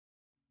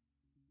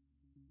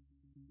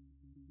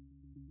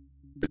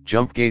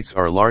Jump gates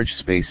are large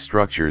space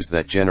structures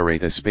that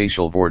generate a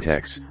spatial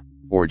vortex,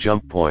 or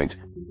jump point,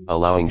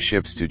 allowing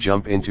ships to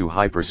jump into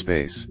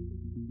hyperspace.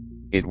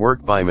 It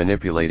works by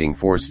manipulating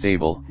four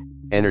stable,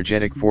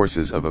 energetic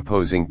forces of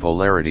opposing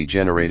polarity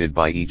generated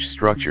by each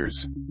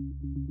structures.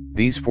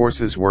 These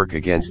forces work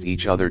against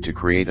each other to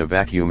create a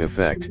vacuum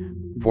effect,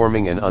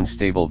 forming an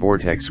unstable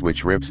vortex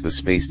which rips the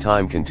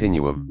space-time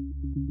continuum.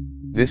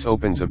 This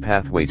opens a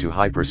pathway to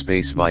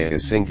hyperspace via a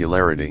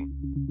singularity.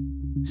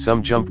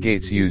 Some jump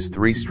gates use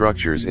 3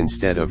 structures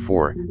instead of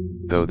 4,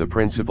 though the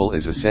principle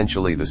is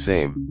essentially the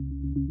same.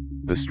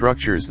 The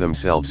structures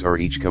themselves are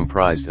each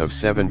comprised of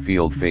 7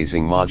 field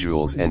phasing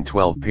modules and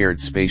 12 paired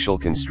spatial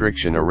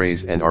constriction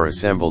arrays and are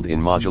assembled in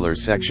modular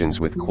sections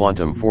with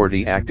quantum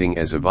 4D acting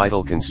as a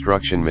vital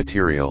construction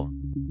material.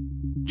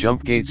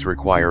 Jump gates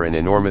require an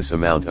enormous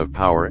amount of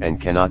power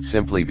and cannot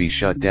simply be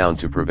shut down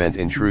to prevent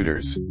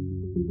intruders.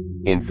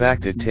 In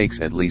fact, it takes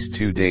at least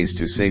 2 days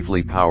to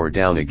safely power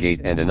down a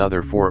gate and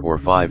another 4 or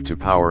 5 to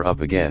power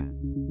up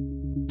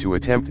again. To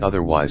attempt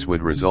otherwise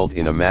would result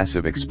in a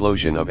massive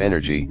explosion of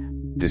energy,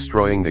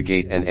 destroying the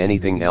gate and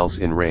anything else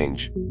in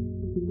range.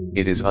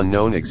 It is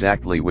unknown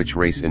exactly which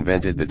race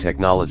invented the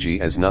technology,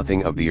 as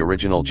nothing of the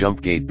original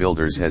jump gate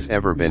builders has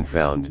ever been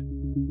found.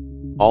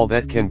 All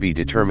that can be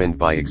determined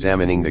by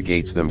examining the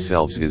gates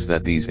themselves is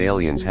that these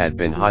aliens had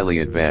been highly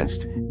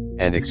advanced,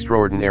 and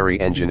extraordinary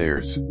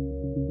engineers.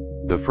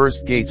 The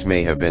first gates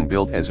may have been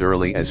built as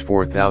early as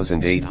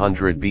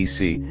 4800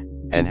 BC,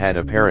 and had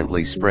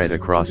apparently spread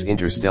across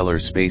interstellar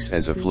space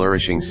as a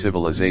flourishing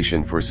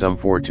civilization for some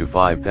 4,000 to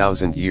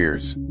 5,000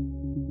 years.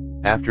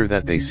 After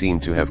that they seem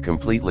to have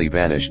completely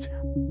vanished,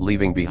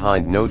 leaving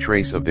behind no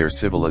trace of their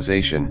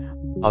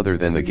civilization, other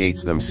than the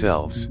gates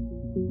themselves.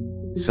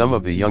 Some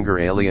of the younger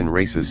alien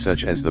races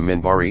such as the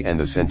Minbari and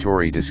the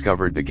Centauri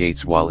discovered the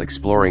gates while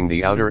exploring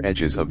the outer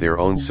edges of their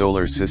own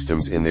solar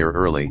systems in their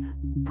early,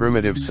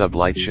 primitive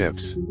sublight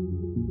ships.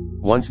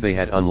 Once they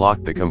had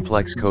unlocked the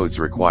complex codes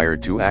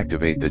required to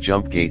activate the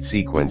jump gate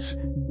sequence,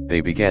 they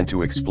began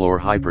to explore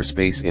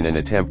hyperspace in an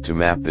attempt to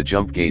map the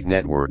jump gate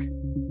network.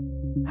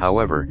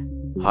 However,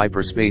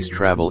 hyperspace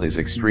travel is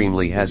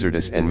extremely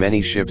hazardous and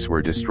many ships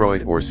were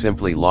destroyed or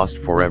simply lost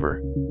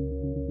forever.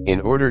 In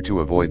order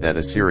to avoid that,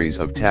 a series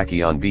of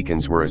tachyon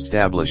beacons were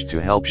established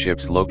to help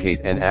ships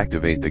locate and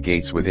activate the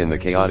gates within the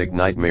chaotic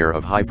nightmare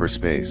of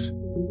hyperspace.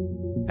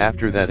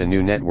 After that, a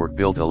new network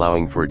built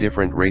allowing for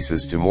different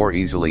races to more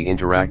easily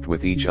interact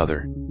with each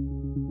other.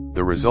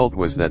 The result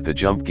was that the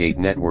jump gate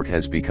network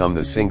has become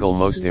the single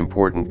most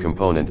important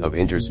component of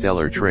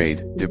interstellar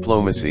trade,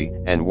 diplomacy,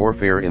 and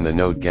warfare in the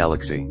Node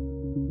Galaxy.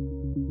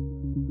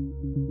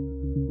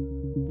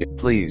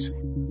 Please,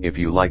 if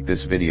you like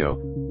this video,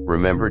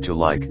 remember to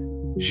like,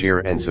 share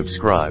and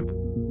subscribe.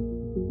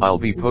 I'll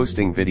be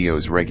posting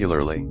videos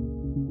regularly.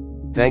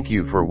 Thank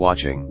you for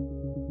watching.